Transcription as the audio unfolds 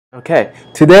Okay,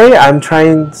 today I'm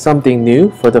trying something new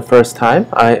for the first time.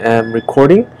 I am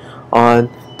recording on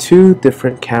two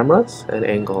different cameras and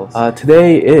angles.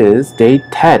 Today is day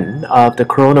 10 of the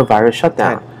coronavirus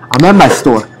shutdown. I'm at my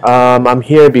store. I'm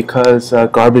here because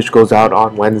garbage goes out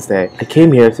on Wednesday. I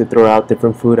came here to throw out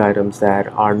different food items that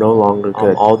are no longer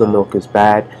good. All the milk is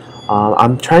bad.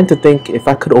 I'm trying to think if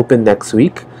I could open next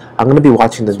week. I'm going to be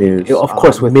watching the news. Of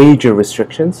course, with major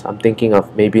restrictions, I'm thinking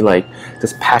of maybe like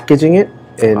just packaging it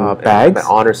in bags, an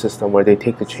honor system where they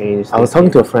take the change. I was talking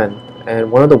to a friend,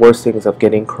 and one of the worst things of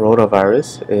getting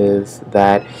coronavirus is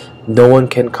that no one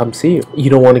can come see you. You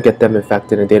don't want to get them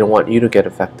infected, and they don't want you to get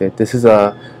infected. This is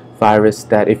a virus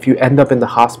that if you end up in the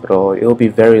hospital, it'll be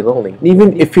very lonely.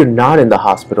 Even if you're not in the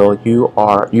hospital, you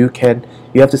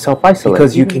have to self-isolate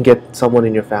because you can get someone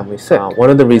in your family sick.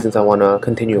 One of the reasons I want to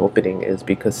continue opening is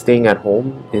because staying at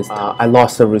home is I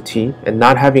lost a routine, and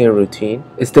not having a routine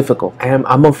is difficult.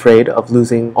 I'm afraid of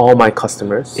losing all my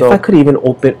customers. So if I could even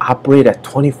operate at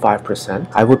 25%,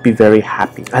 I would be very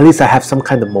happy. At least I have some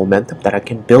kind of momentum that I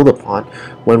can build upon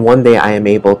when one day I am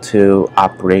able to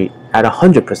operate at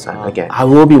 100% again. I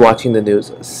will be watching the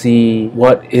news, see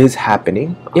what is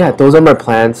happening. Yeah, those are my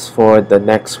plans for the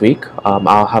next week.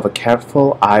 I'll have a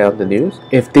careful eye on the news.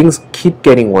 If things keep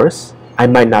getting worse, I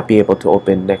might not be able to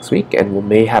open next week, and we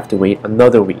may have to wait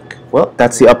another week. Well,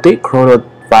 that's the update.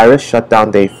 Coronavirus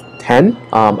shutdown day 10.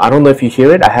 I don't know if you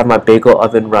hear it. I have my bagel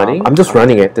oven running. I'm just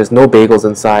running it. There's no bagels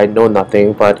inside, no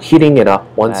nothing, but heating it up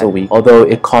once a week. Although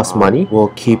it costs money, we'll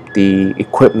keep the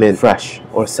equipment fresh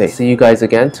or safe. See you guys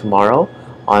again tomorrow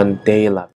on day 11.